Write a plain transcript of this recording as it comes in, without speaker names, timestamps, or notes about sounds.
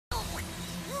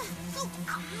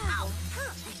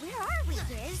Where are we,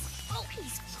 Liz? Oh,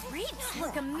 these grapes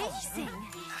look amazing.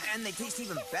 And they taste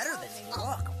even better than they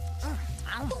look.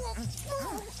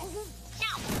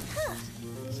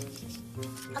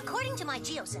 According to my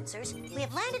geosensors, we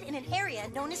have landed in an area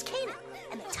known as Canaan,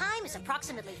 and the time is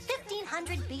approximately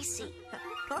 1500 BC.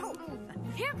 Oh.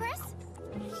 Here, Chris.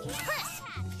 Chris!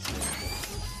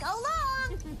 Go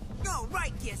long! Oh,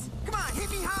 right, Giz. Come on, hit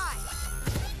me high.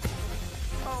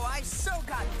 Oh, I so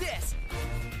got this.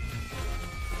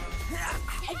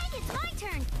 Hey, it's my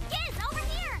turn. Giz, over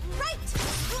here. Right!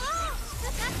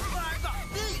 I got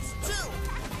these, too.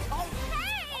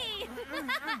 Hey!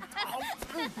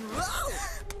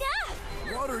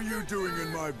 What are you doing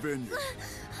in my vineyard?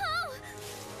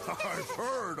 Oh, I've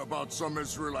heard about some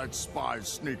Israelite spies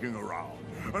sneaking around,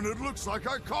 and it looks like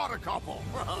I caught a couple.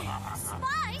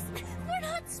 spies? We're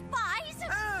not spies.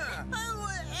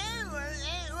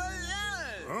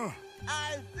 Huh?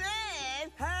 I said,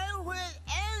 how would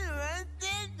anyone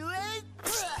think with...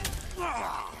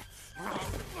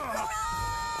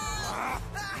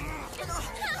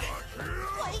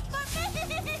 Wait for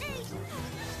me!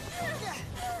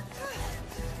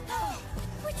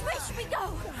 Which way should we go?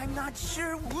 I'm not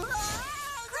sure.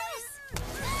 Chris!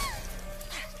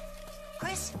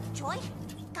 Chris, Joy,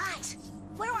 guys,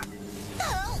 where are...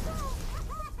 Oh!